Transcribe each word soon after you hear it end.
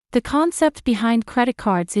The concept behind credit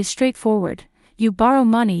cards is straightforward. You borrow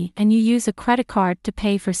money and you use a credit card to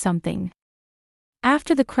pay for something.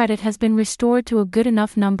 After the credit has been restored to a good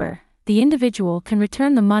enough number, the individual can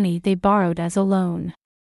return the money they borrowed as a loan.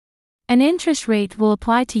 An interest rate will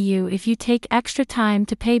apply to you if you take extra time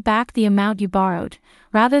to pay back the amount you borrowed,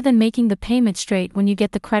 rather than making the payment straight when you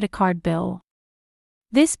get the credit card bill.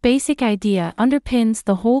 This basic idea underpins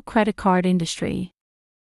the whole credit card industry.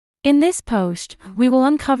 In this post, we will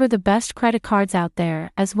uncover the best credit cards out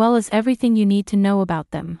there as well as everything you need to know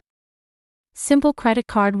about them. Simple credit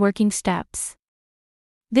card working steps.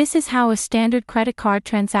 This is how a standard credit card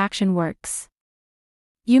transaction works.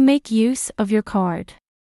 You make use of your card.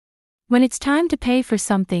 When it's time to pay for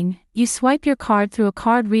something, you swipe your card through a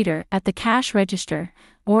card reader at the cash register,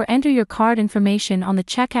 or enter your card information on the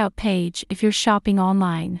checkout page if you're shopping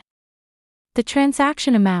online. The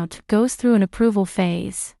transaction amount goes through an approval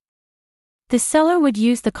phase. The seller would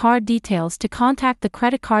use the card details to contact the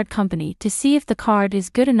credit card company to see if the card is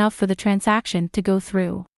good enough for the transaction to go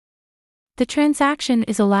through. The transaction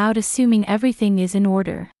is allowed assuming everything is in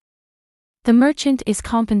order. The merchant is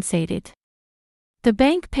compensated. The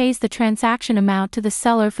bank pays the transaction amount to the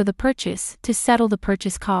seller for the purchase to settle the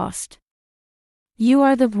purchase cost. You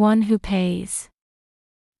are the one who pays.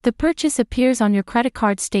 The purchase appears on your credit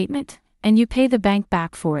card statement, and you pay the bank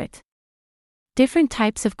back for it. Different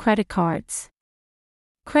types of credit cards.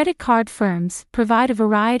 Credit card firms provide a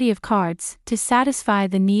variety of cards to satisfy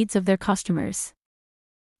the needs of their customers.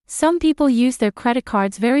 Some people use their credit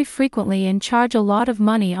cards very frequently and charge a lot of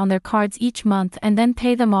money on their cards each month and then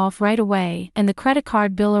pay them off right away, and the credit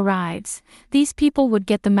card bill arrives. These people would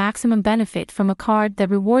get the maximum benefit from a card that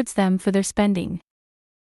rewards them for their spending.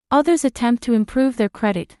 Others attempt to improve their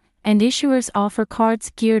credit, and issuers offer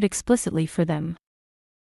cards geared explicitly for them.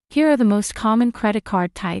 Here are the most common credit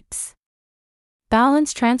card types.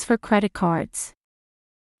 Balance transfer credit cards.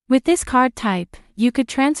 With this card type, you could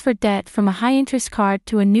transfer debt from a high-interest card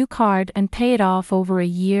to a new card and pay it off over a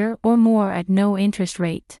year or more at no interest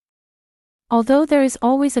rate. Although there is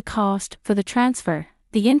always a cost for the transfer,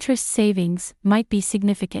 the interest savings might be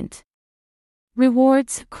significant.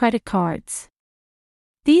 Rewards credit cards.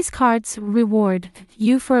 These cards reward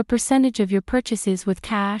you for a percentage of your purchases with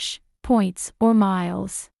cash, points, or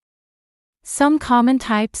miles. Some common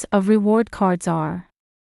types of reward cards are: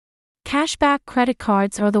 cashback credit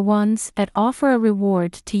cards are the ones that offer a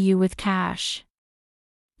reward to you with cash.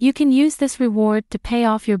 You can use this reward to pay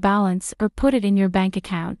off your balance or put it in your bank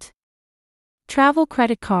account. Travel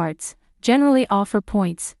credit cards generally offer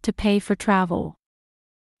points to pay for travel.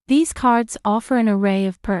 These cards offer an array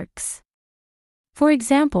of perks. For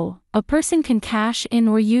example, a person can cash in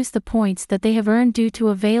or use the points that they have earned due to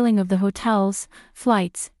availing of the hotels,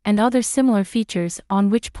 flights, and other similar features on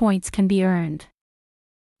which points can be earned.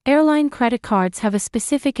 Airline credit cards have a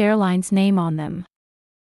specific airline's name on them.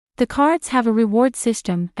 The cards have a reward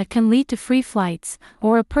system that can lead to free flights,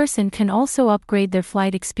 or a person can also upgrade their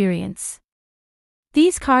flight experience.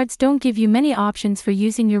 These cards don't give you many options for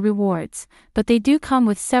using your rewards, but they do come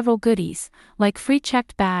with several goodies, like free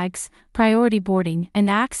checked bags, priority boarding, and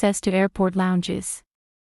access to airport lounges.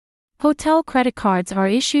 Hotel credit cards are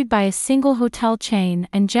issued by a single hotel chain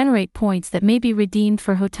and generate points that may be redeemed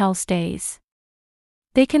for hotel stays.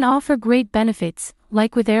 They can offer great benefits,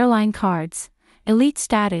 like with airline cards, elite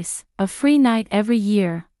status, a free night every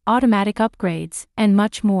year, automatic upgrades, and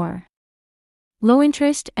much more. Low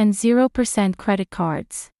interest and 0% credit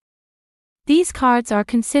cards. These cards are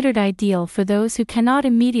considered ideal for those who cannot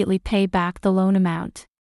immediately pay back the loan amount.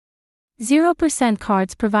 0%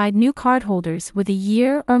 cards provide new cardholders with a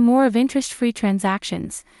year or more of interest-free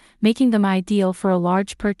transactions, making them ideal for a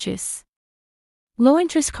large purchase.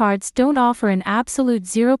 Low-interest cards don't offer an absolute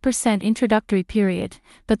 0% introductory period,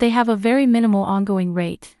 but they have a very minimal ongoing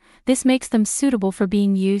rate. This makes them suitable for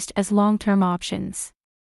being used as long-term options.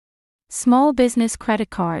 Small business credit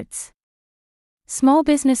cards. Small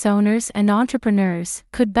business owners and entrepreneurs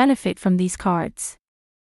could benefit from these cards.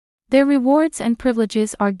 Their rewards and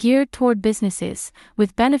privileges are geared toward businesses,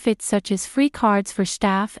 with benefits such as free cards for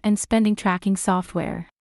staff and spending tracking software.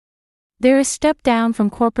 They're a step down from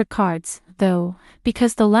corporate cards, though,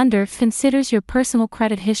 because the lender considers your personal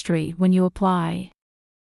credit history when you apply.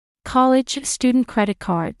 College student credit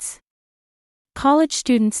cards. College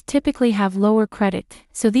students typically have lower credit,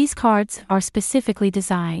 so these cards are specifically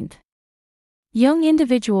designed. Young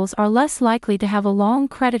individuals are less likely to have a long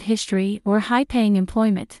credit history or high-paying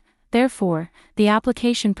employment, therefore, the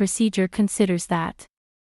application procedure considers that.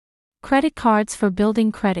 Credit cards for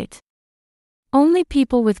building credit. Only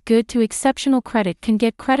people with good to exceptional credit can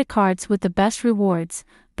get credit cards with the best rewards,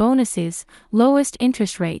 bonuses, lowest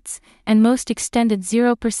interest rates, and most extended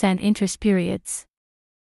 0% interest periods.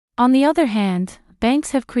 On the other hand, banks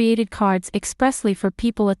have created cards expressly for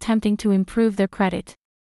people attempting to improve their credit.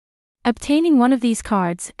 Obtaining one of these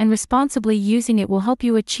cards and responsibly using it will help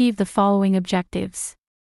you achieve the following objectives.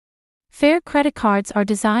 Fair credit cards are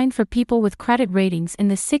designed for people with credit ratings in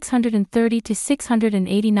the 630 to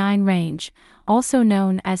 689 range, also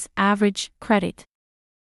known as average credit.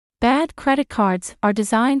 Bad credit cards are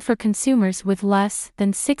designed for consumers with less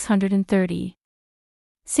than 630.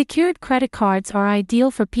 Secured credit cards are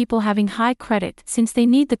ideal for people having high credit since they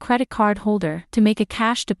need the credit card holder to make a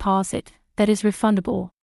cash deposit that is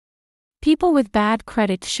refundable. People with bad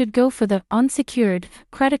credit should go for the unsecured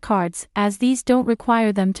credit cards as these don't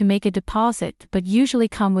require them to make a deposit but usually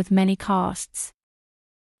come with many costs.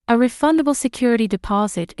 A refundable security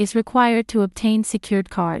deposit is required to obtain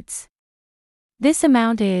secured cards. This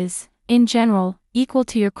amount is, in general, equal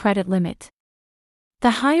to your credit limit.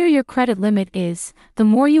 The higher your credit limit is,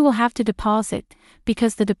 the more you will have to deposit,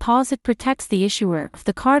 because the deposit protects the issuer if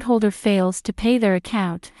the cardholder fails to pay their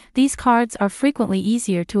account. These cards are frequently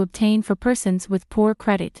easier to obtain for persons with poor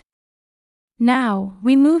credit. Now,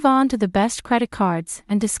 we move on to the best credit cards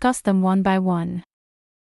and discuss them one by one.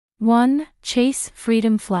 1. Chase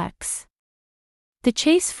Freedom Flex. The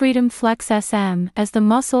Chase Freedom Flex SM has the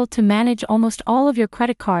muscle to manage almost all of your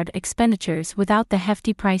credit card expenditures without the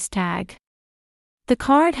hefty price tag. The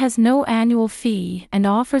card has no annual fee and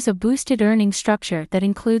offers a boosted earning structure that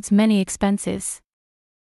includes many expenses.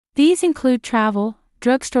 These include travel,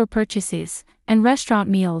 drugstore purchases, and restaurant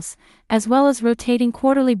meals, as well as rotating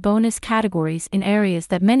quarterly bonus categories in areas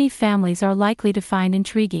that many families are likely to find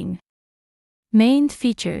intriguing. Main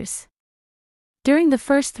features. During the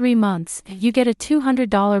first 3 months, you get a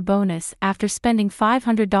 $200 bonus after spending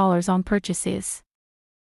 $500 on purchases.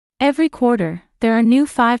 Every quarter, there are new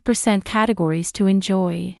 5% categories to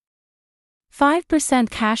enjoy. 5%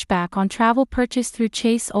 cashback on travel purchased through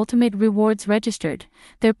Chase Ultimate Rewards Registered.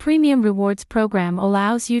 Their premium rewards program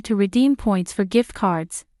allows you to redeem points for gift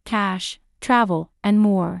cards, cash, travel, and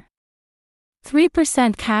more.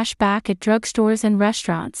 3% cashback at drugstores and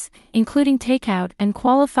restaurants, including takeout and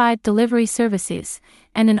qualified delivery services,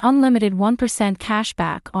 and an unlimited 1%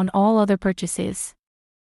 cashback on all other purchases.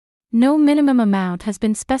 No minimum amount has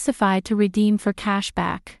been specified to redeem for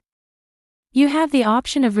cashback. You have the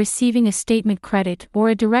option of receiving a statement credit or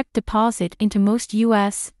a direct deposit into most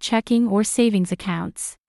U.S. checking or savings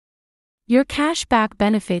accounts. Your cashback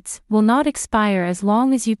benefits will not expire as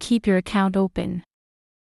long as you keep your account open.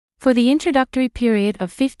 For the introductory period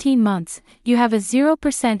of 15 months, you have a 0%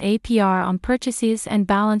 APR on purchases and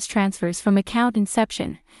balance transfers from account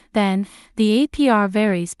inception. Then, the APR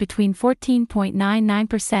varies between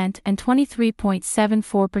 14.99% and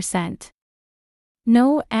 23.74%.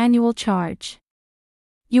 No annual charge.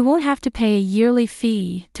 You won't have to pay a yearly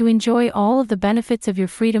fee to enjoy all of the benefits of your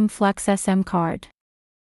Freedom Flex SM card.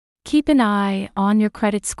 Keep an eye on your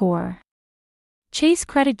credit score. Chase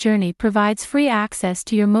Credit Journey provides free access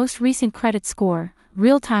to your most recent credit score,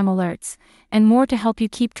 real-time alerts, and more to help you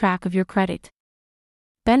keep track of your credit.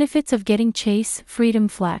 Benefits of getting Chase Freedom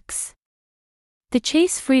Flex. The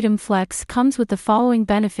Chase Freedom Flex comes with the following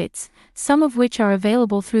benefits, some of which are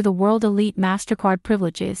available through the World Elite MasterCard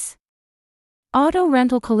privileges. Auto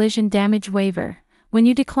Rental Collision Damage Waiver. When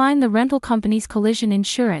you decline the rental company's collision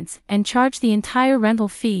insurance and charge the entire rental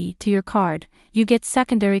fee to your card, you get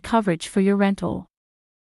secondary coverage for your rental.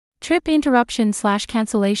 Trip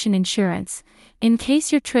interruption/cancellation insurance. In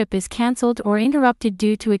case your trip is canceled or interrupted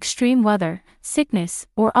due to extreme weather, sickness,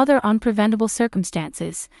 or other unpreventable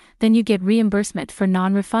circumstances, then you get reimbursement for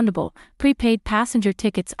non-refundable, prepaid passenger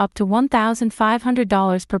tickets up to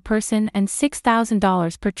 $1,500 per person and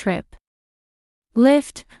 $6,000 per trip.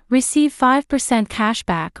 Lyft. Receive 5%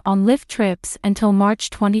 cashback on Lyft trips until March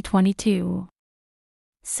 2022.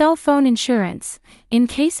 Cell phone insurance. In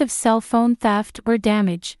case of cell phone theft or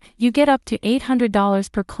damage, you get up to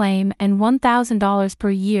 $800 per claim and $1,000 per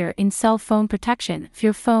year in cell phone protection if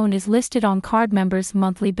your phone is listed on card member's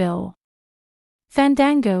monthly bill.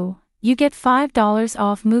 Fandango. You get $5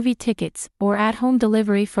 off movie tickets or at-home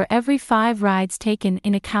delivery for every 5 rides taken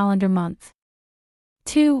in a calendar month.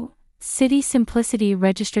 2. Citi Simplicity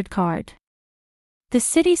Registered Card. The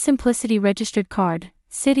Citi Simplicity Registered Card,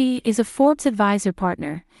 Citi is a Forbes Advisor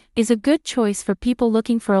partner, is a good choice for people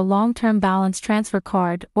looking for a long-term balance transfer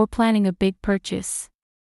card or planning a big purchase.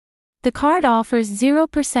 The card offers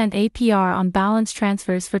 0% APR on balance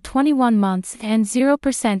transfers for 21 months and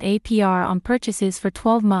 0% APR on purchases for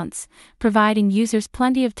 12 months, providing users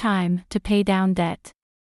plenty of time to pay down debt.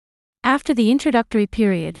 After the introductory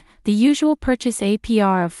period, the usual purchase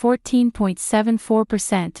APR of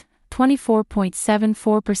 14.74%,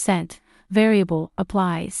 24.74%, variable,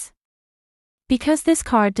 applies. Because this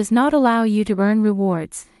card does not allow you to earn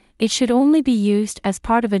rewards, it should only be used as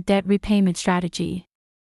part of a debt repayment strategy.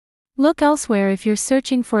 Look elsewhere if you're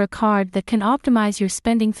searching for a card that can optimize your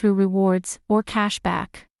spending through rewards or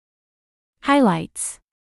cashback. Highlights: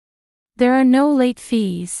 there are no late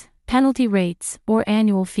fees, penalty rates, or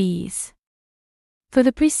annual fees. For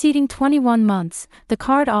the preceding 21 months, the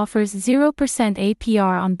card offers 0%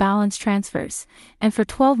 APR on balance transfers, and for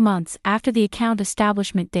 12 months after the account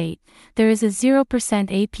establishment date, there is a 0%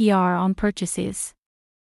 APR on purchases.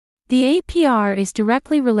 The APR is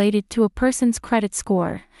directly related to a person's credit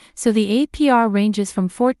score, so the APR ranges from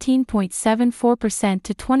 14.74%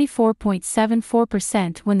 to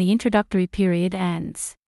 24.74% when the introductory period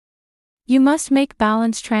ends. You must make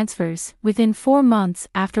balance transfers within 4 months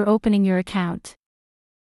after opening your account.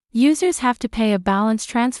 Users have to pay a balance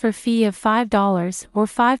transfer fee of $5 or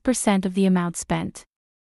 5% of the amount spent.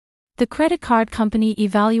 The credit card company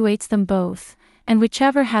evaluates them both, and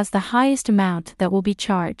whichever has the highest amount that will be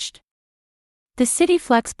charged. The Citi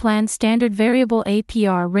Flex Plan standard variable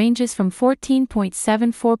APR ranges from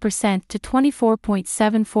 14.74% to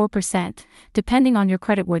 24.74%, depending on your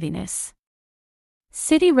creditworthiness.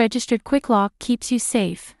 Citi registered QuickLock keeps you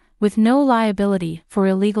safe, with no liability for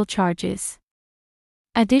illegal charges.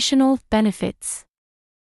 Additional benefits: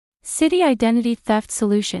 Citi Identity Theft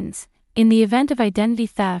Solutions. In the event of identity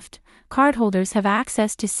theft, cardholders have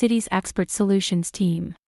access to Citi's expert solutions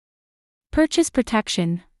team. Purchase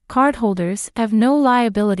protection. Cardholders have no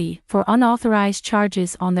liability for unauthorized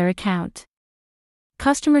charges on their account.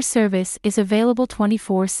 Customer service is available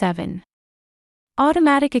 24/7.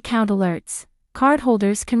 Automatic account alerts.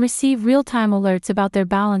 Cardholders can receive real-time alerts about their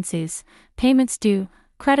balances, payments due,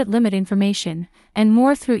 credit limit information, and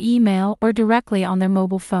more through email or directly on their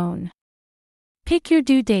mobile phone. Pick your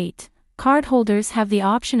due date. Cardholders have the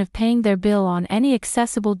option of paying their bill on any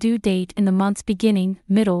accessible due date in the month's beginning,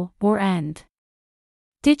 middle, or end.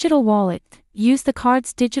 Digital wallet. Use the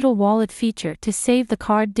card's digital wallet feature to save the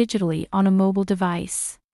card digitally on a mobile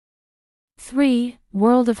device. 3.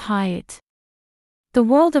 World of Hyatt. The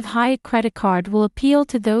World of Hyatt credit card will appeal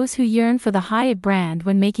to those who yearn for the Hyatt brand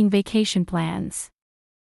when making vacation plans.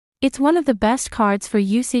 It's one of the best cards for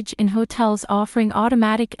usage in hotels, offering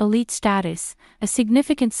automatic elite status, a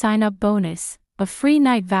significant sign-up bonus, a free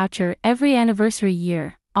night voucher every anniversary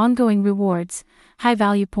year, ongoing rewards,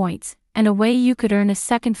 high-value points, and a way you could earn a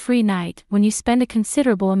second free night when you spend a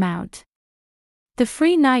considerable amount. The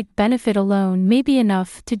free night benefit alone may be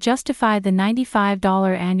enough to justify the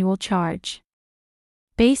 $95 annual charge.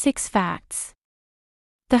 Basics facts.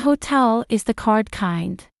 The hotel is the card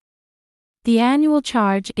kind. The annual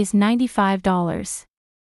charge is $95.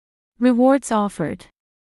 Rewards offered.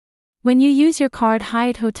 When you use your card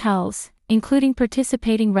Hyatt Hotels, including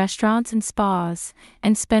participating restaurants and spas,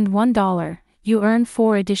 and spend $1, you earn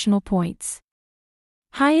 4 additional points.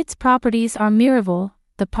 Hyatt's properties are Miraval,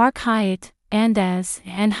 the Park Hyatt, Andaz,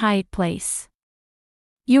 and Hyatt Place.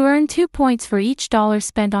 You earn 2 points for each dollar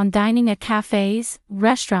spent on dining at cafes,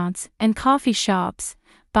 restaurants, and coffee shops,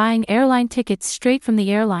 buying airline tickets straight from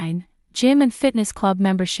the airline, gym and fitness club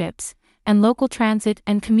memberships, and local transit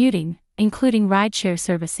and commuting, including rideshare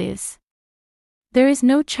services. There is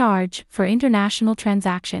no charge for international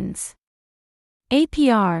transactions.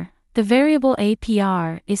 APR. The variable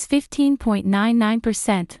APR is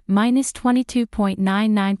 15.99% minus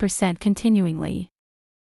 22.99% continuingly.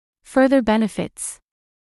 Further benefits.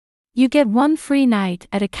 You get 1 free night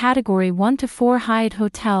at a Category 1 to 4 Hyatt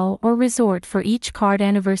hotel or resort for each card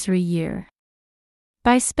anniversary year.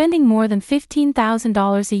 By spending more than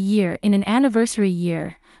 $15,000 a year in an anniversary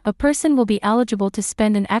year, a person will be eligible to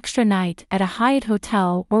spend an extra night at a Hyatt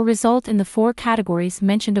hotel or resort in the 4 categories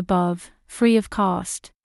mentioned above, free of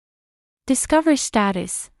cost. Discovery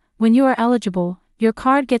status. When you are eligible, your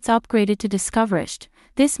card gets upgraded to Discoverished.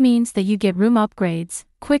 This means that you get room upgrades,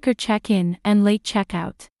 quicker check-in, and late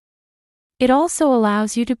checkout. It also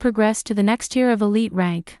allows you to progress to the next tier of elite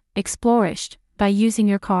rank, Explorished, by using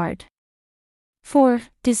your card. 4.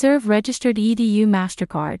 Deserve Registered EDU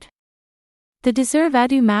MasterCard. The Deserve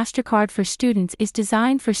Edu MasterCard for students is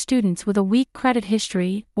designed for students with a weak credit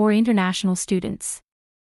history or international students.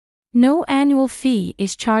 No annual fee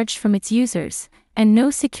is charged from its users, and no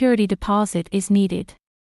security deposit is needed.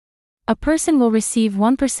 A person will receive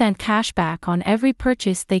 1% cashback on every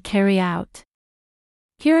purchase they carry out.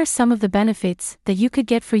 Here are some of the benefits that you could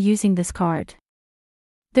get for using this card.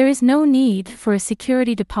 There is no need for a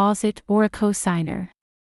security deposit or a co-signer.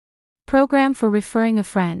 Program for referring a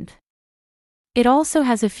friend. It also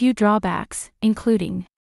has a few drawbacks, including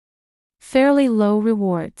fairly low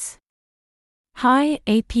rewards, high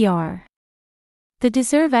APR. The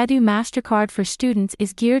Deserve Edu MasterCard for students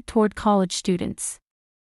is geared toward college students.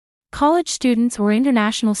 College students or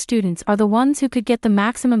international students are the ones who could get the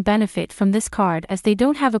maximum benefit from this card, as they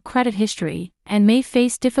don't have a credit history and may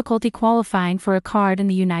face difficulty qualifying for a card in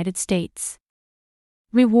the United States.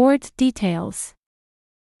 Reward details.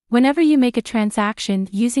 Whenever you make a transaction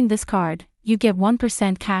using this card, you get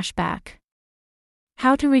 1% cash back.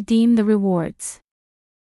 How to redeem the rewards.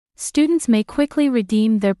 Students may quickly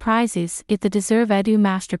redeem their prizes with the Deserve Edu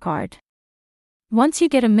MasterCard. Once you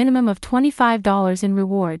get a minimum of $25 in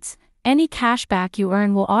rewards, any cashback you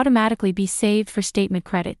earn will automatically be saved for statement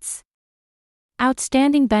credits.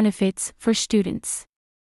 Outstanding benefits for students.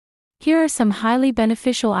 Here are some highly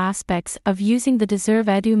beneficial aspects of using the Deserve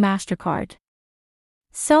Edu MasterCard.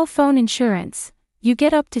 Cell phone insurance. You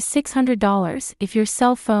get up to $600 if your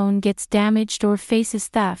cell phone gets damaged or faces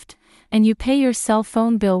theft, and you pay your cell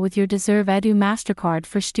phone bill with your Deserve Edu MasterCard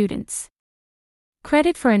for students.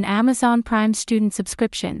 Credit for an Amazon Prime student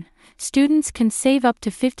subscription. Students can save up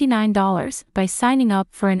to $59 by signing up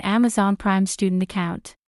for an Amazon Prime student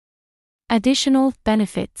account. Additional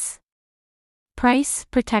benefits. Price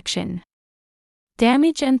protection.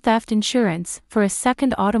 Damage and theft insurance for a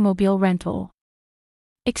second automobile rental.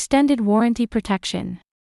 Extended warranty protection.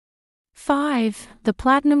 5. The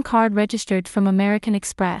Platinum Card registered from American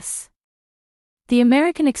Express. The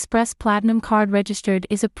American Express Platinum Card registered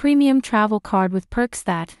is a premium travel card with perks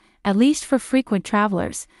that, at least for frequent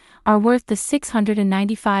travelers, are worth the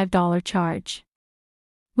 $695 charge.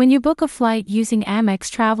 When you book a flight using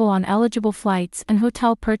Amex Travel on eligible flights and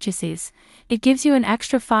hotel purchases, it gives you an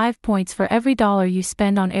extra 5 points for every dollar you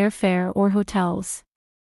spend on airfare or hotels.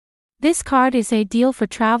 This card is ideal for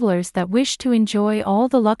travelers that wish to enjoy all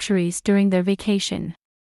the luxuries during their vacation.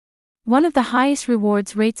 One of the highest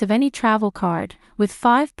rewards rates of any travel card, with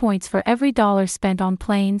 5 points for every dollar spent on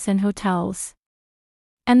planes and hotels.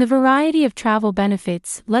 And the variety of travel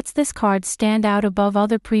benefits lets this card stand out above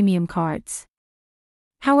other premium cards.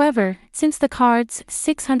 However, since the card's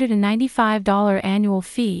 $695 annual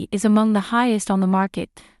fee is among the highest on the market,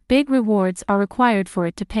 big rewards are required for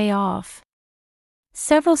it to pay off.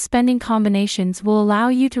 Several spending combinations will allow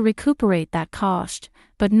you to recuperate that cost,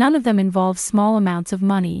 but none of them involve small amounts of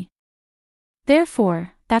money.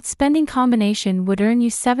 Therefore, that spending combination would earn you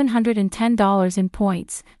 $710 in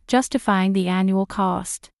points, justifying the annual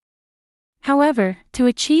cost. However, to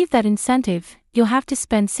achieve that incentive, you'll have to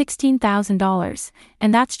spend $16,000,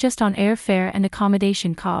 and that's just on airfare and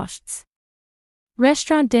accommodation costs.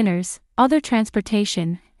 Restaurant dinners, other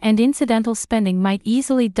transportation, and incidental spending might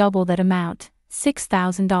easily double that amount,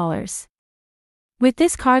 $6,000. With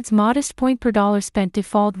this card's modest point per dollar spent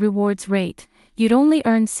default rewards rate, you'd only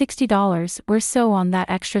earn $60 or so on that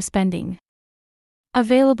extra spending.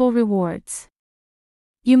 Available rewards.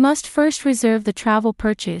 You must first reserve the travel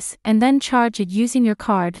purchase and then charge it using your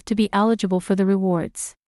card to be eligible for the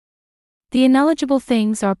rewards. The ineligible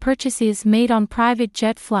things are purchases made on private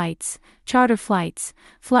jet flights, charter flights,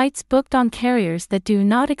 flights booked on carriers that do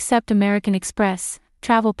not accept American Express,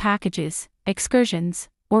 travel packages, excursions,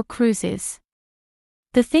 or cruises.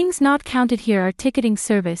 The things not counted here are ticketing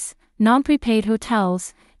service, non-prepaid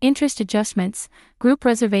hotels, interest adjustments, group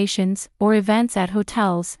reservations or events at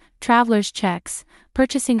hotels, traveler's checks,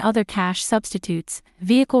 purchasing other cash substitutes,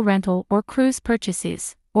 vehicle rental or cruise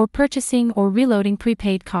purchases, or purchasing or reloading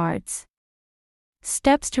prepaid cards.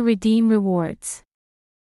 Steps to redeem rewards.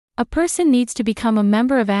 A person needs to become a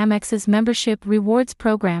member of Amex's membership rewards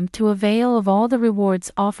program to avail of all the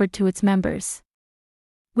rewards offered to its members.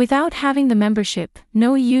 Without having the membership,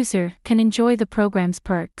 no user can enjoy the program's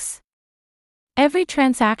perks. Every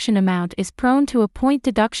transaction amount is prone to a point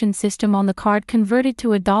deduction system on the card, converted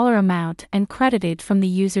to a dollar amount and credited from the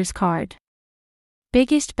user's card.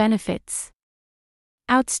 Biggest benefits.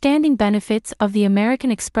 Outstanding benefits of the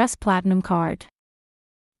American Express Platinum Card.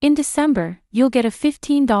 In December, you'll get a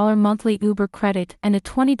 $15 monthly Uber credit and a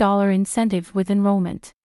 $20 incentive with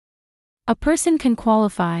enrollment. A person can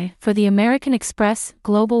qualify for the American Express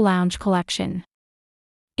Global Lounge Collection.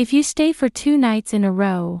 If you stay for 2 nights in a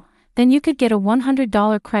row, then you could get a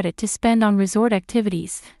 $100 credit to spend on resort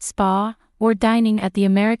activities, spa, or dining at the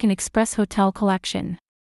American Express Hotel Collection.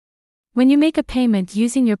 When you make a payment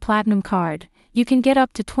using your Platinum Card, you can get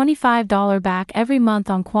up to $25 back every month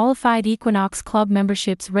on qualified Equinox Club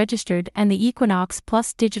memberships registered and the Equinox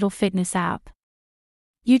Plus digital fitness app.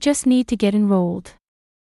 You just need to get enrolled.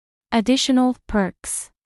 Additional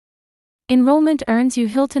perks. Enrollment earns you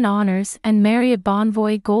Hilton Honors and Marriott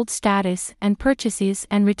Bonvoy Gold status and purchases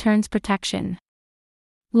and returns protection.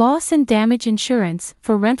 Loss and damage insurance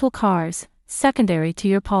for rental cars, secondary to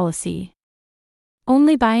your policy.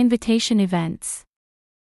 Only by invitation events.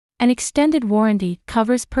 An extended warranty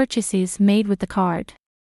covers purchases made with the card.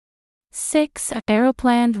 6.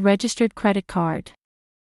 Aeroplan registered credit card.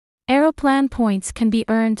 Aeroplan points can be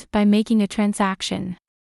earned by making a transaction.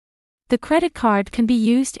 The credit card can be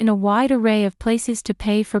used in a wide array of places to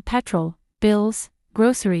pay for petrol, bills,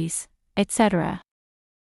 groceries, etc.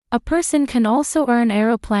 A person can also earn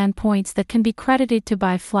Aeroplan points that can be credited to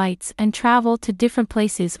buy flights and travel to different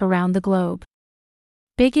places around the globe.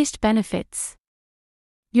 Biggest benefits.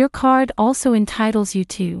 Your card also entitles you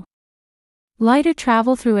to lighter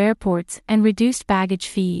travel through airports and reduced baggage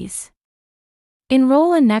fees.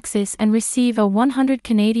 Enroll in Nexus and receive a $100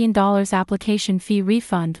 Canadian application fee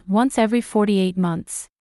refund once every 48 months.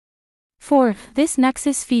 4. This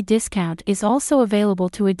Nexus fee discount is also available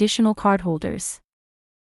to additional cardholders.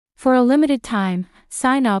 For a limited time,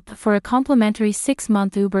 sign up for a complimentary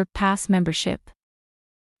 6-month Uber Pass membership.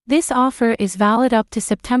 This offer is valid up to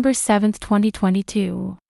September 7,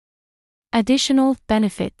 2022. Additional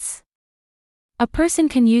benefits. A person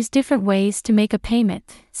can use different ways to make a payment,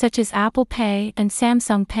 such as Apple Pay and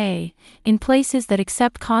Samsung Pay, in places that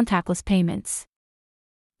accept contactless payments.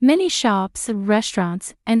 Many shops,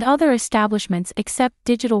 restaurants, and other establishments accept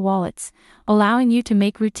digital wallets, allowing you to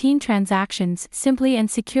make routine transactions simply and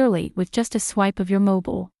securely with just a swipe of your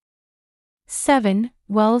mobile. 7.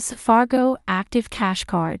 Wells Fargo Active Cash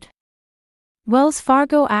Card. Wells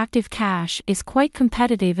Fargo Active Cash is quite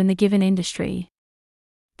competitive in the given industry.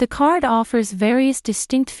 The card offers various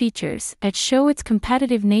distinct features that show its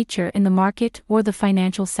competitive nature in the market or the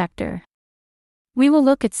financial sector. We will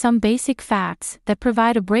look at some basic facts that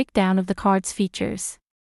provide a breakdown of the card's features.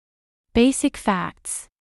 Basic facts.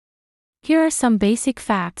 Here are some basic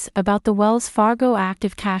facts about the Wells Fargo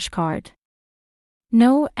Active Cash Card.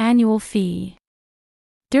 No annual fee.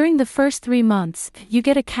 During the first 3 months, you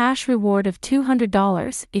get a cash reward of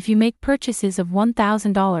 $200 if you make purchases of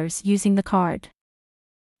 $1,000 using the card.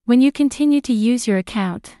 When you continue to use your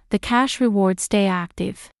account, the cash rewards stay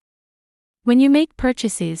active. When you make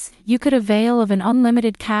purchases, you could avail of an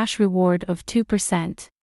unlimited cash reward of 2%.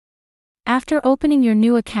 After opening your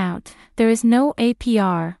new account, there is no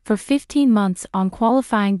APR for 15 months on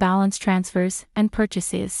qualifying balance transfers and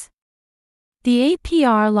purchases. The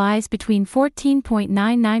APR lies between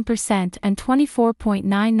 14.99% and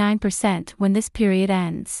 24.99% when this period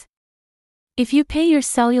ends. If you pay your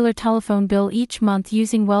cellular telephone bill each month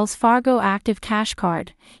using Wells Fargo Active Cash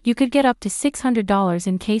Card, you could get up to $600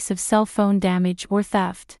 in case of cell phone damage or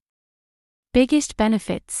theft. Biggest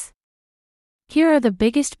benefits. Here are the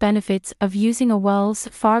biggest benefits of using a Wells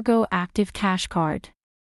Fargo Active Cash Card.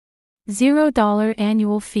 $0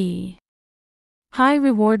 annual fee. High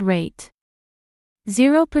reward rate.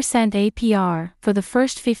 0% APR for the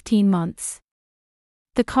first 15 months.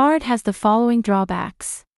 The card has the following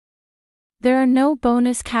drawbacks. There are no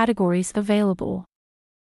bonus categories available.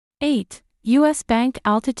 8. U.S. Bank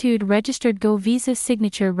Altitude Registered Go Visa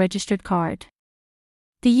Signature Registered Card.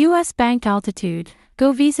 The U.S. Bank Altitude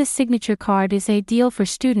Go Visa Signature Card is ideal for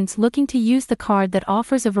students looking to use the card that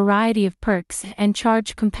offers a variety of perks and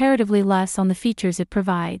charge comparatively less on the features it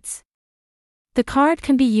provides. The card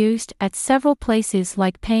can be used at several places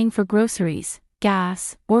like paying for groceries,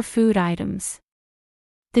 gas, or food items.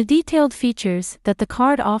 The detailed features that the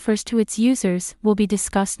card offers to its users will be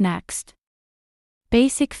discussed next.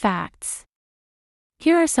 Basic facts.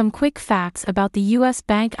 Here are some quick facts about the U.S.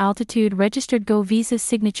 Bank Altitude Registered Go Visa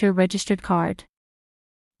Signature Registered Card.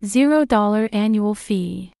 $0 annual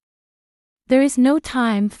fee. There is no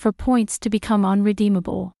time for points to become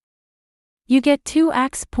unredeemable. You get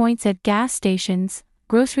 2x points at gas stations,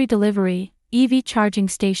 grocery delivery, EV charging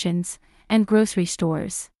stations, and grocery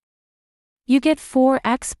stores. You get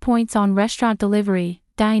 4x points on restaurant delivery,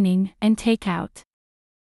 dining, and takeout.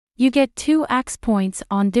 You get 2x points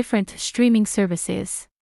on different streaming services.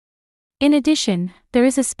 In addition, there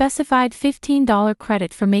is a specified $15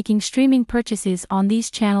 credit for making streaming purchases on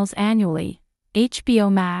these channels annually: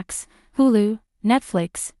 HBO Max, Hulu,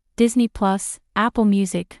 Netflix, Disney+, Apple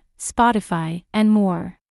Music, Spotify, and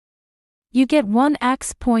more. You get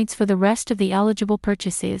 1x points for the rest of the eligible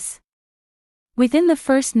purchases. Within the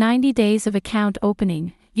first 90 days of account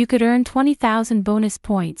opening, you could earn 20,000 bonus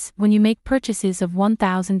points when you make purchases of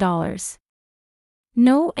 $1,000.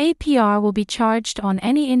 No APR will be charged on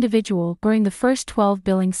any individual during the first 12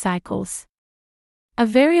 billing cycles. A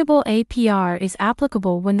variable APR is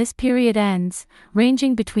applicable when this period ends,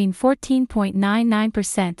 ranging between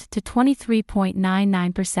 14.99% to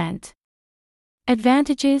 23.99%.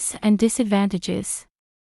 Advantages and disadvantages.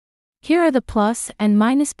 Here are the plus and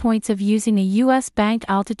minus points of using a U.S. Bank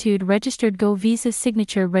Altitude registered Go Visa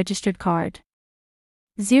Signature registered card.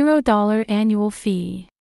 $0 annual fee.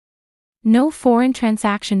 No foreign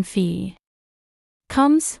transaction fee.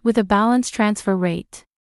 Comes with a balance transfer rate.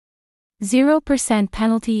 0%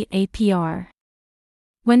 penalty APR.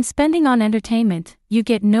 When spending on entertainment, you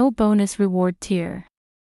get no bonus reward tier.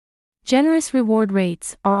 Generous reward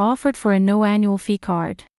rates are offered for a no annual fee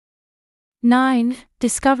card. 9.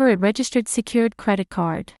 Discover It Registered Secured Credit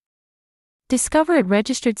Card. Discover It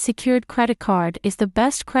Registered Secured Credit Card is the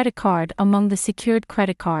best credit card among the secured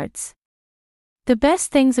credit cards. The best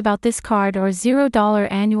things about this card are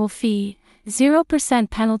 $0 annual fee, 0%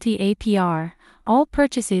 penalty APR, all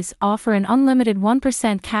purchases offer an unlimited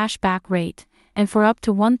 1% cash back rate, and for up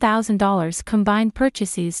to $1,000 combined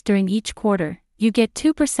purchases during each quarter, you get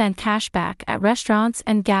 2% cash back at restaurants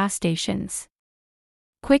and gas stations.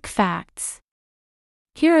 Quick facts.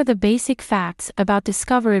 Here are the basic facts about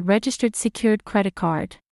Discover It Registered Secured Credit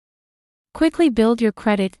Card. Quickly build your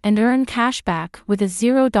credit and earn cash back with a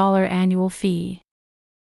 $0 annual fee.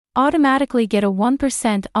 Automatically get a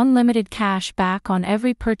 1% unlimited cash back on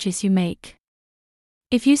every purchase you make.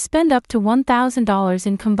 If you spend up to $1,000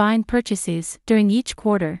 in combined purchases during each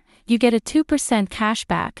quarter, you get a 2% cash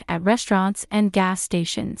back at restaurants and gas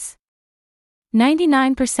stations.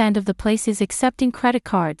 99% of the places accepting credit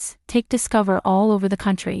cards take Discover all over the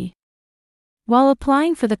country. While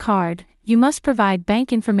applying for the card, you must provide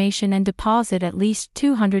bank information and deposit at least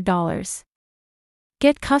 $200.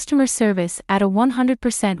 Get customer service at a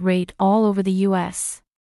 100% rate all over the U.S.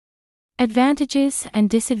 Advantages and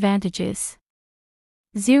disadvantages.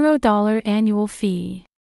 $0 annual fee.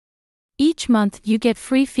 Each month you get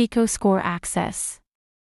free FICO score access.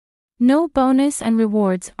 No bonus and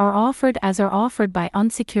rewards are offered as are offered by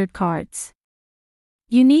unsecured cards.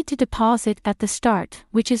 You need to deposit at the start,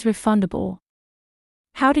 which is refundable.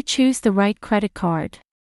 How to choose the right credit card.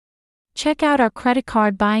 Check out our credit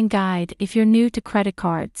card buying guide if you're new to credit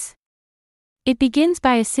cards. It begins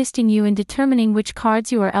by assisting you in determining which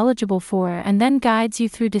cards you are eligible for and then guides you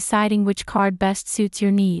through deciding which card best suits your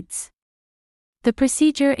needs. The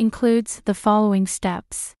procedure includes the following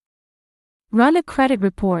steps. Run a credit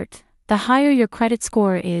report. The higher your credit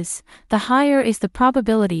score is, the higher is the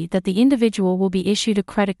probability that the individual will be issued a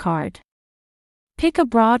credit card. Pick a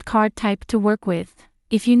broad card type to work with.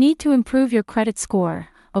 If you need to improve your credit score,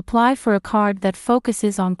 apply for a card that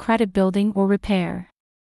focuses on credit building or repair.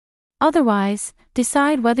 Otherwise,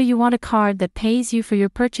 decide whether you want a card that pays you for your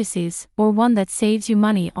purchases or one that saves you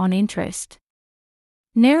money on interest.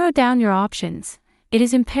 Narrow down your options. It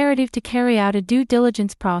is imperative to carry out a due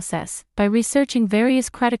diligence process by researching various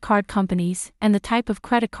credit card companies and the type of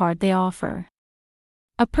credit card they offer.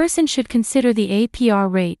 A person should consider the APR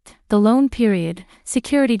rate, the loan period,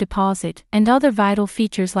 security deposit, and other vital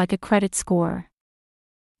features like a credit score.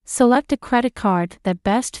 Select a credit card that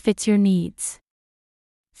best fits your needs.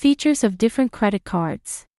 Features of different credit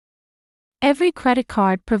cards. Every credit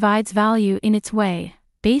card provides value in its way,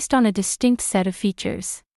 based on a distinct set of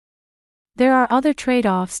features. There are other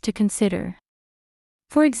trade-offs to consider.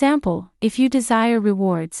 For example, if you desire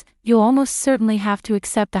rewards, you'll almost certainly have to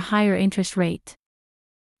accept a higher interest rate.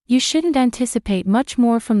 You shouldn't anticipate much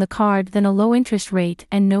more from the card than a low interest rate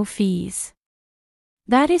and no fees.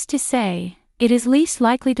 That is to say, it is least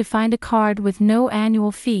likely to find a card with no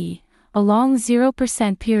annual fee, a long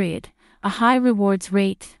 0% period, a high rewards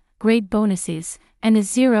rate, great bonuses, and a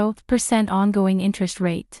 0% ongoing interest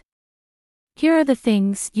rate. Here are the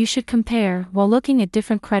things you should compare while looking at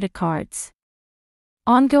different credit cards.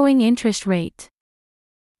 Ongoing interest rate.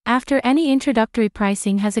 After any introductory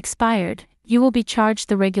pricing has expired, you will be charged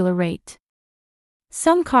the regular rate.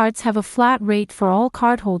 Some cards have a flat rate for all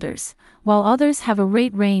cardholders, while others have a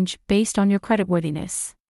rate range based on your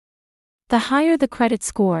creditworthiness. The higher the credit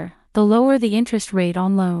score, the lower the interest rate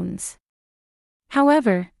on loans.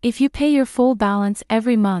 However, if you pay your full balance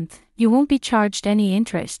every month, you won't be charged any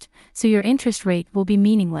interest, so your interest rate will be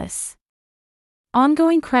meaningless.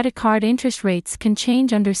 Ongoing credit card interest rates can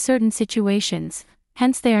change under certain situations,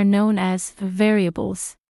 hence they are known as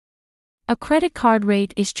variables. A credit card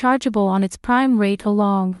rate is chargeable on its prime rate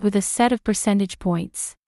along with a set of percentage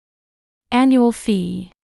points. Annual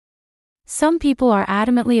fee. Some people are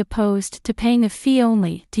adamantly opposed to paying a fee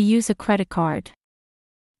only to use a credit card.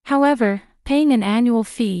 However, paying an annual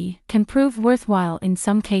fee can prove worthwhile in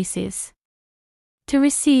some cases. To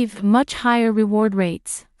receive much higher reward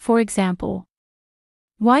rates, for example.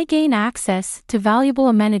 Why gain access to valuable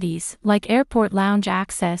amenities like airport lounge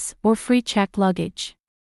access or free checked luggage?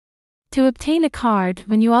 To obtain a card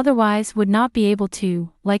when you otherwise would not be able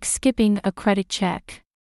to, like skipping a credit check.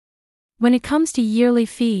 When it comes to yearly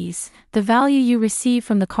fees, the value you receive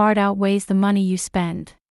from the card outweighs the money you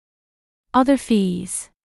spend. Other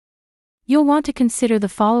fees. You'll want to consider the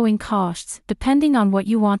following costs depending on what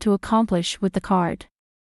you want to accomplish with the card.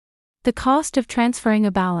 The cost of transferring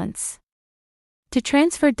a balance. To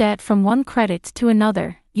transfer debt from one credit to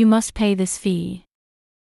another, you must pay this fee.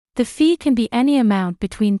 The fee can be any amount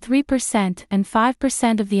between 3% and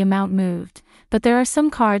 5% of the amount moved, but there are some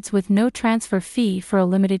cards with no transfer fee for a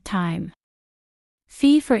limited time.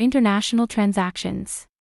 Fee for international transactions.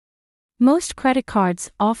 Most credit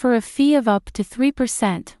cards offer a fee of up to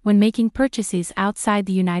 3% when making purchases outside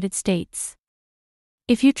the United States.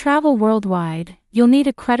 If you travel worldwide, you'll need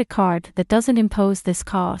a credit card that doesn't impose this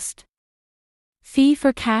cost. Fee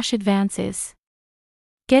for cash advances.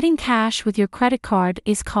 Getting cash with your credit card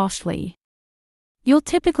is costly. You'll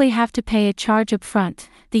typically have to pay a charge up front.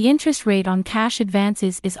 The interest rate on cash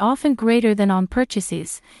advances is often greater than on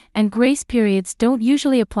purchases, and grace periods don't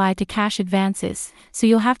usually apply to cash advances, so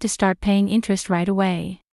you'll have to start paying interest right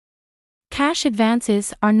away. Cash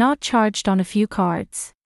advances are not charged on a few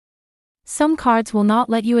cards. Some cards will not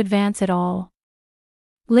let you advance at all.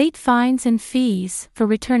 Late fines and fees for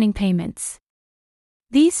returning payments.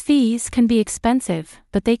 These fees can be expensive,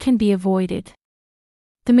 but they can be avoided.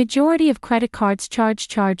 The majority of credit cards charge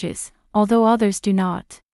charges, although others do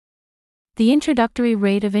not. The introductory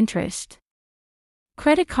rate of interest.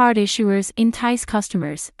 Credit card issuers entice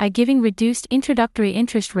customers by giving reduced introductory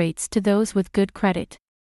interest rates to those with good credit.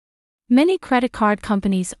 Many credit card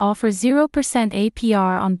companies offer 0%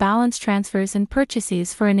 APR on balance transfers and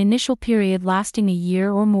purchases for an initial period lasting a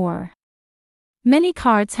year or more. Many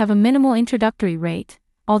cards have a minimal introductory rate,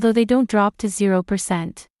 although they don't drop to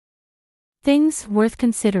 0%. Things worth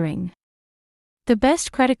considering. The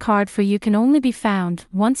best credit card for you can only be found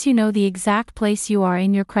once you know the exact place you are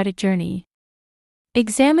in your credit journey.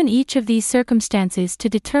 Examine each of these circumstances to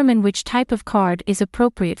determine which type of card is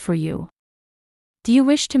appropriate for you. Do you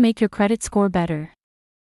wish to make your credit score better?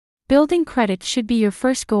 Building credit should be your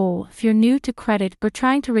first goal if you're new to credit or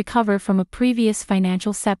trying to recover from a previous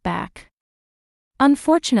financial setback.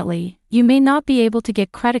 Unfortunately, you may not be able to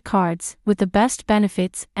get credit cards with the best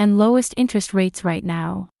benefits and lowest interest rates right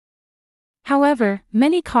now. However,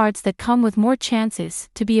 many cards that come with more chances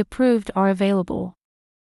to be approved are available.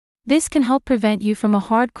 This can help prevent you from a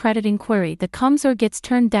hard credit inquiry that comes or gets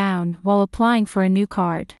turned down while applying for a new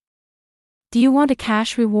card. Do you want a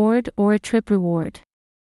cash reward or a trip reward?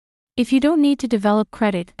 If you don't need to develop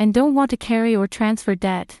credit and don't want to carry or transfer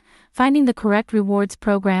debt, finding the correct rewards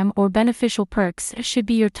program or beneficial perks should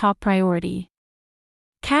be your top priority.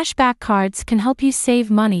 Cashback cards can help you save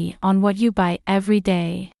money on what you buy every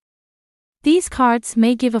day. These cards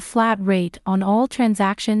may give a flat rate on all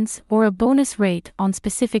transactions or a bonus rate on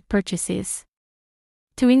specific purchases.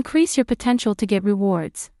 To increase your potential to get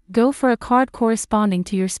rewards, go for a card corresponding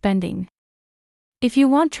to your spending. If you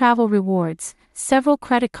want travel rewards, several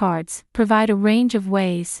credit cards provide a range of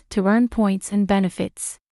ways to earn points and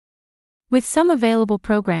benefits. With some available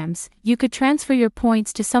programs, you could transfer your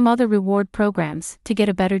points to some other reward programs to get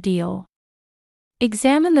a better deal.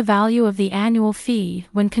 Examine the value of the annual fee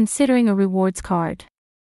when considering a rewards card.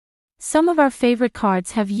 Some of our favorite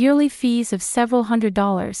cards have yearly fees of several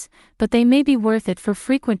 $100s, but they may be worth it for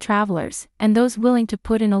frequent travelers and those willing to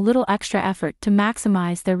put in a little extra effort to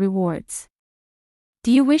maximize their rewards.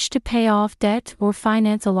 Do you wish to pay off debt or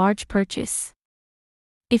finance a large purchase?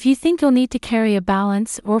 If you think you'll need to carry a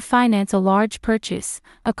balance or finance a large purchase,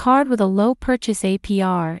 a card with a low purchase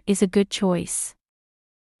APR is a good choice.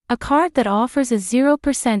 A card that offers a 0%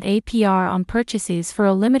 APR on purchases for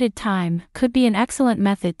a limited time could be an excellent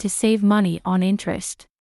method to save money on interest.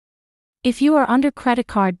 If you are under credit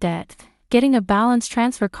card debt, getting a balance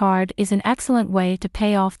transfer card is an excellent way to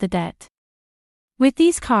pay off the debt. With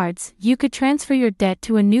these cards, you could transfer your debt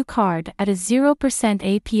to a new card at a 0%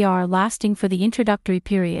 APR lasting for the introductory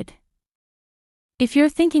period. If you're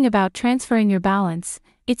thinking about transferring your balance,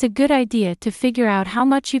 it's a good idea to figure out how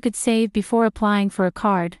much you could save before applying for a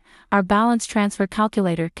card. Our balance transfer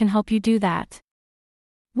calculator can help you do that.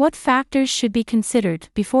 What factors should be considered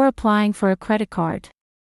before applying for a credit card?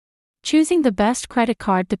 Choosing the best credit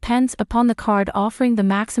card depends upon the card offering the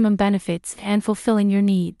maximum benefits and fulfilling your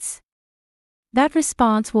needs. That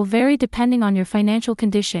response will vary depending on your financial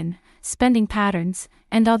condition, spending patterns,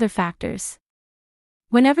 and other factors.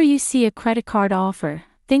 Whenever you see a credit card offer,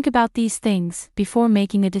 think about these things before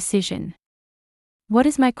making a decision. What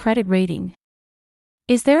is my credit rating?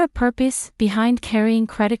 Is there a purpose behind carrying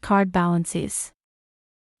credit card balances?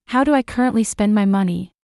 How do I currently spend my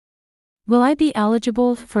money? Will I be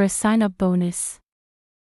eligible for a sign-up bonus?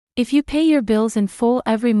 If you pay your bills in full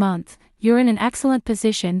every month, you're in an excellent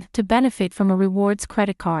position to benefit from a rewards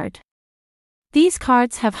credit card. These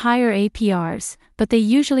cards have higher APRs, but they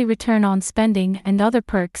usually return on spending and other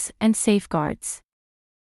perks and safeguards.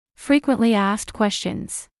 Frequently asked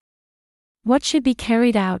questions. What should be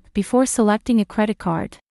carried out before selecting a credit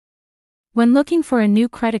card? When looking for a new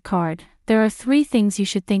credit card, there are 3 things you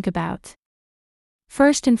should think about.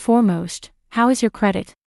 First and foremost, how is your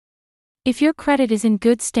credit? If your credit is in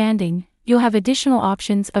good standing, you'll have additional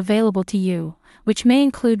options available to you, which may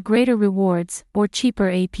include greater rewards or cheaper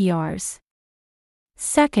APRs.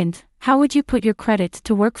 Second, how would you put your credit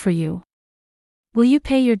to work for you? Will you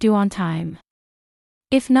pay your due on time?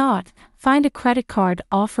 If not, find a credit card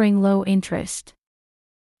offering low interest.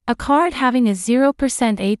 A card having a 0%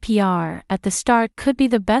 APR at the start could be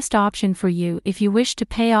the best option for you if you wish to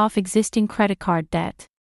pay off existing credit card debt.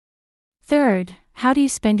 Third, how do you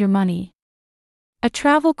spend your money? A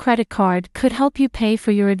travel credit card could help you pay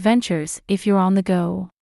for your adventures if you're on the go.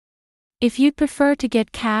 If you'd prefer to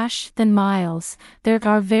get cash than miles, there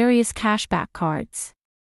are various cashback cards.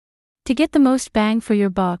 To get the most bang for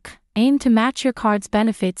your buck, aim to match your card's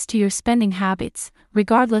benefits to your spending habits,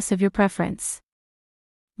 regardless of your preference.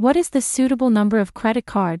 What is the suitable number of credit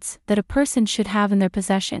cards that a person should have in their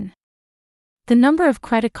possession? The number of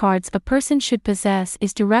credit cards a person should possess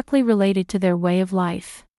is directly related to their way of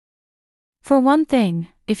life. For one thing,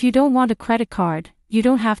 if you don't want a credit card, you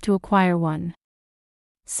don't have to acquire one.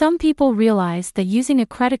 Some people realize that using a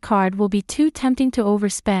credit card will be too tempting to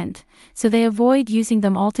overspend, so they avoid using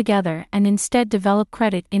them altogether and instead develop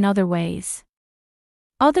credit in other ways.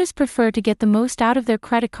 Others prefer to get the most out of their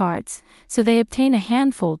credit cards, so they obtain a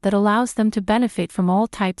handful that allows them to benefit from all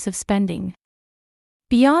types of spending.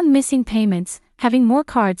 Beyond missing payments, having more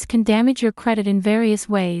cards can damage your credit in various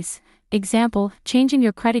ways. Example, changing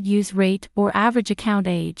your credit use rate or average account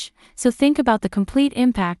age, so think about the complete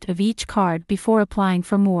impact of each card before applying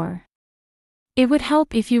for more. It would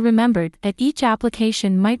help if you remembered that each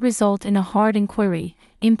application might result in a hard inquiry,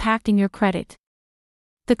 impacting your credit.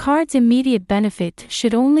 The card's immediate benefit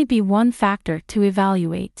should only be one factor to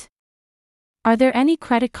evaluate. Are there any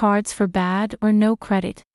credit cards for bad or no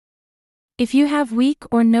credit? If you have weak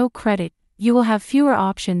or no credit, you will have fewer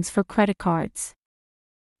options for credit cards.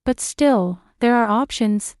 But still, there are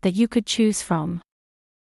options that you could choose from.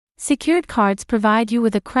 Secured cards provide you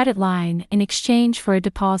with a credit line in exchange for a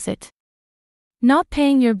deposit. Not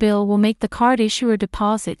paying your bill will make the card issuer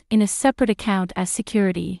deposit in a separate account as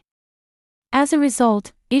security. As a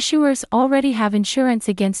result, issuers already have insurance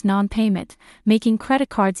against non-payment, making credit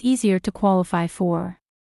cards easier to qualify for.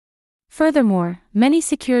 Furthermore, many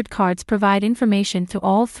secured cards provide information to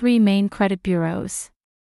all 3 main credit bureaus.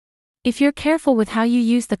 If you're careful with how you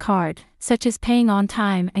use the card, such as paying on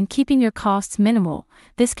time and keeping your costs minimal,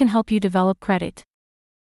 this can help you develop credit.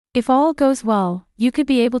 If all goes well, you could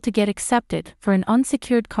be able to get accepted for an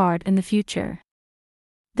unsecured card in the future.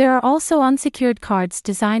 There are also unsecured cards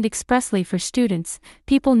designed expressly for students,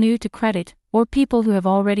 people new to credit, or people who have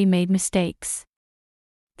already made mistakes.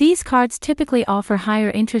 These cards typically offer higher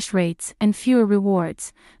interest rates and fewer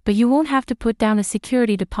rewards, but you won't have to put down a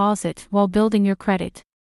security deposit while building your credit.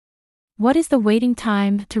 What is the waiting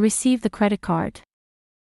time to receive the credit card?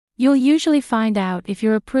 You'll usually find out if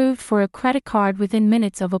you're approved for a credit card within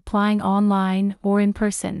minutes of applying online or in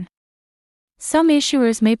person. Some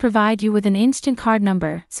issuers may provide you with an instant card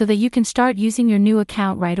number so that you can start using your new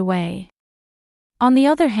account right away. On the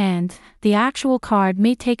other hand, the actual card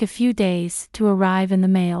may take a few days to arrive in the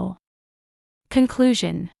mail.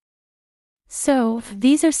 Conclusion. So,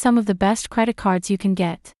 these are some of the best credit cards you can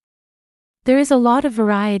get. There is a lot of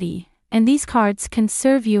variety, and these cards can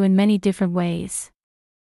serve you in many different ways.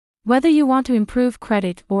 Whether you want to improve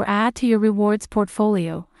credit or add to your rewards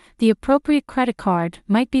portfolio, the appropriate credit card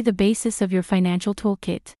might be the basis of your financial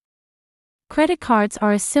toolkit. Credit cards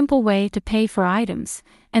are a simple way to pay for items,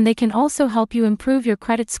 and they can also help you improve your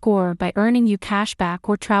credit score by earning you cash back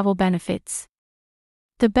or travel benefits.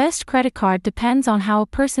 The best credit card depends on how a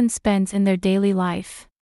person spends in their daily life.